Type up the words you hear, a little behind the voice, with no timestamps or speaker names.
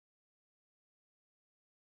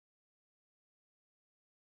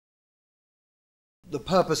The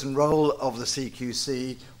purpose and role of the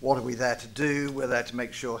CQC, what are we there to do? We're there to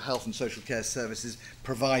make sure health and social care services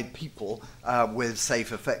provide people with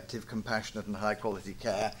safe, effective, compassionate and high quality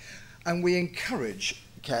care. And we encourage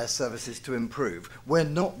care services to improve. We're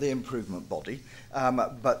not the improvement body,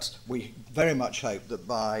 but we very much hope that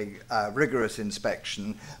by rigorous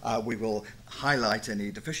inspection we will highlight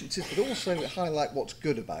any deficiencies, but also highlight what's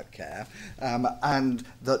good about care, and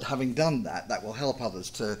that having done that, that will help others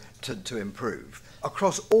to improve.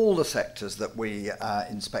 Across all the sectors that we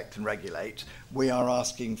inspect and regulate, we are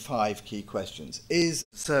asking 5 key questions. Is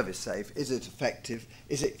service safe? Is it effective?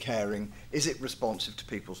 Is it caring? Is it responsive to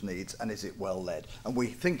people's needs? And is it well led? And we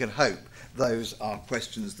think and hope those are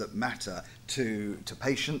questions that matter to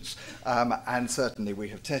patients, and certainly we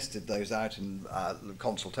have tested those out in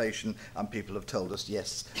consultation, and people have told us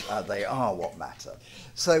yes, they are what matter.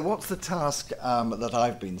 So what's the task that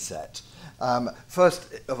I've been set?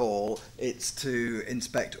 First of all, it's to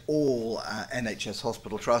inspect all NHS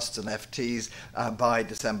hospital trusts and FTs by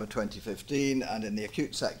December 2015, and in the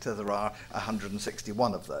acute sector there are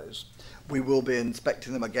 161 of those. We will be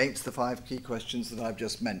inspecting them against the 5 key questions that I've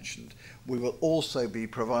just mentioned. We will also be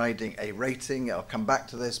providing a rating. I'll come back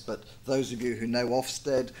to this, but those of you who know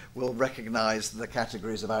Ofsted will recognise the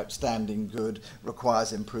categories of outstanding, good,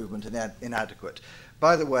 requires improvement, and inadequate.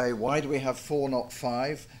 By the way, why do we have 4, not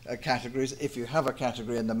 5 categories? If you have a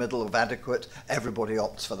category in the middle of adequate, everybody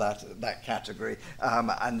opts for that category.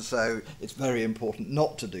 And so it's very important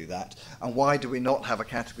not to do that. And why do we not have a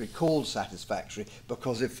category called satisfactory?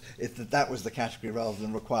 Because if that was the category rather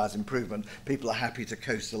than requires improvement, people are happy to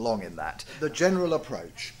coast along in that. The general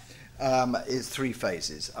approach is 3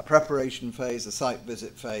 phases: a preparation phase, a site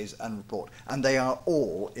visit phase, and report. And they are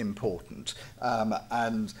all important.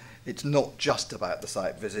 And it's not just about the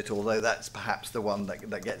site visit, although that's perhaps the one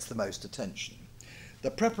that gets the most attention.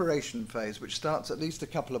 The preparation phase, which starts at least a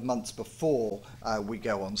couple of months before we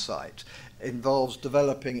go on site, involves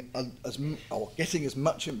developing getting as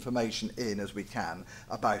much information in as we can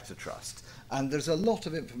about a trust. And there's a lot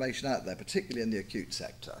of information out there, particularly in the acute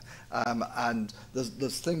sector. And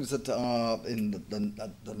there's things that are in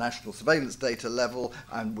the national surveillance data level,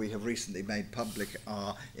 and we have recently made public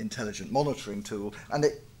our intelligent monitoring tool. And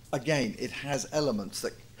again, it has elements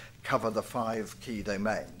that cover the 5 key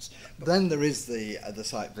domains. Then there is the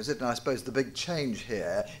site visit, and I suppose the big change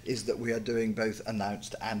here is that we are doing both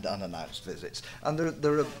announced and unannounced visits. And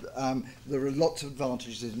there are lots of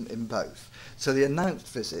advantages in both. So the announced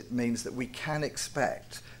visit means that we can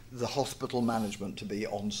expect the hospital management to be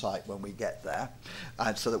on site when we get there,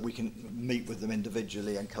 so that we can meet with them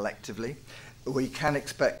individually and collectively. We can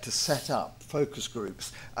expect to set up focus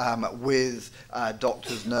groups with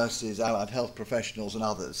doctors, nurses, allied health professionals and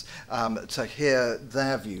others to hear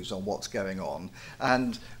their views on what's going on.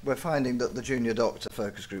 And we're finding that the junior doctor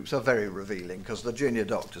focus groups are very revealing, because the junior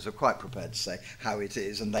doctors are quite prepared to say how it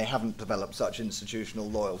is, and they haven't developed such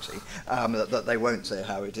institutional loyalty that they won't say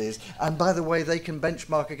how it is. And by the way, they can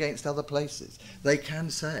benchmark against other places. They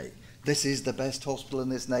can say, this is the best hospital in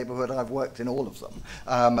this neighbourhood. I've worked in all of them,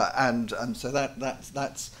 and so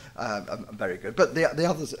that's very good. But the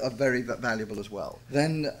others are very valuable as well.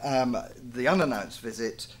 Then the unannounced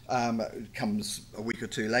visit comes a week or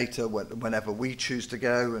 2 later, whenever we choose to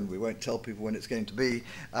go, and we won't tell people when it's going to be,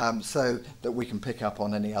 so that we can pick up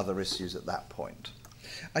on any other issues at that point.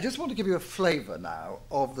 I just want to give you a flavour now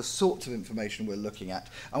of the sorts of information we're looking at,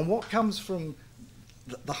 and what comes from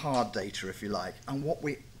the hard data, if you like, and what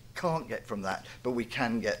we can't get from that, but we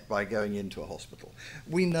can get by going into a hospital.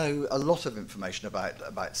 We know a lot of information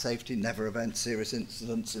about safety, never events, serious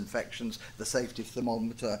incidents, infections, the safety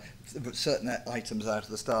thermometer, certain items out of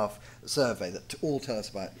the staff survey that all tell us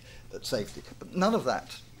about safety. But none of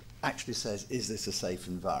that actually says, is this a safe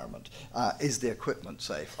environment? Is the equipment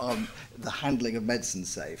safe? The handling of medicine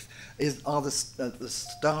safe? Are the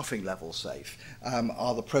staffing levels safe?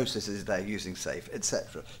 Are the processes they're using safe,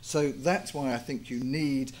 etc.? So that's why I think you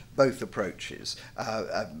need both approaches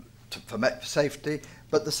for safety,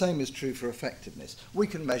 but the same is true for effectiveness. We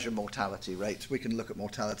can measure mortality rates, we can look at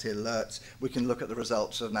mortality alerts, we can look at the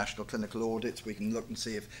results of national clinical audits, we can look and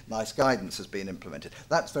see if nice guidance has been implemented.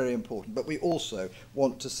 That's very important, but we also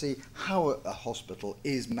want to see how a hospital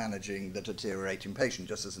is managing the deteriorating patient,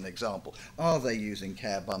 just as an example. Are they using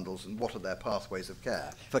care bundles, and what are their pathways of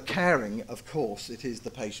care? For caring, of course, it is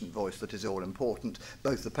the patient voice that is all important,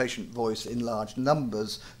 both the patient voice in large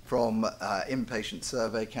numbers from inpatient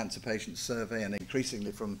survey, cancer patient survey, and increasingly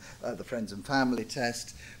from the friends and family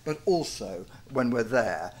test, but also when we're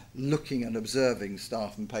there, looking and observing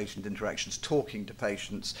staff and patient interactions, talking to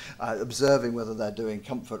patients, observing whether they're doing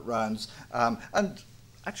comfort rounds, and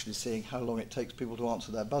actually seeing how long it takes people to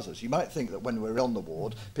answer their buzzers. You might think that when we're on the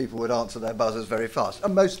ward, people would answer their buzzers very fast,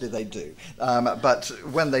 and mostly they do. But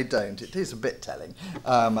when they don't, it is a bit telling.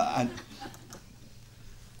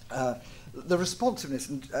 The responsiveness,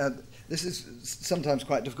 and this is sometimes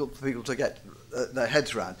quite difficult for people to get their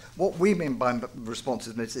heads around. What we mean by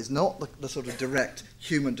responsiveness is not the sort of direct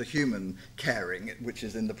human-to-human caring, which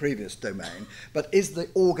is in the previous domain, but is the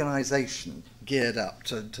organisation geared up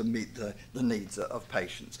to meet the needs of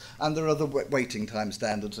patients. And there are the waiting time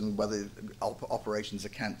standards and whether operations are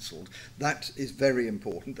cancelled. That is very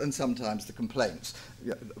important, and sometimes the complaints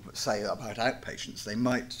say about outpatients. They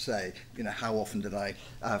might say, you know, how often did I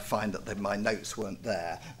find that my notes weren't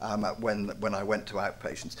there when I went to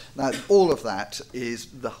outpatients. Now, all of that is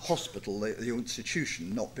the hospital, the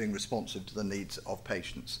institution, not being responsive to the needs of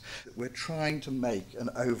patients. We're trying to make an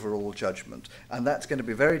overall judgment, and that's going to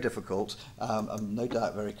be very difficult, and no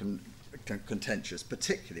doubt very contentious,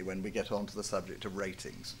 particularly when we get onto the subject of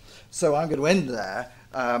ratings. So I'm going to end there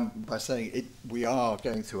by saying we are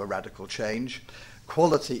going through a radical change.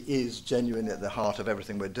 Quality is genuinely at the heart of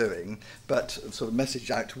everything we're doing, but sort of message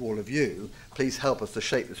out to all of you, please help us to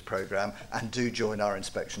shape this programme and do join our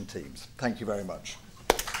inspection teams. Thank you very much.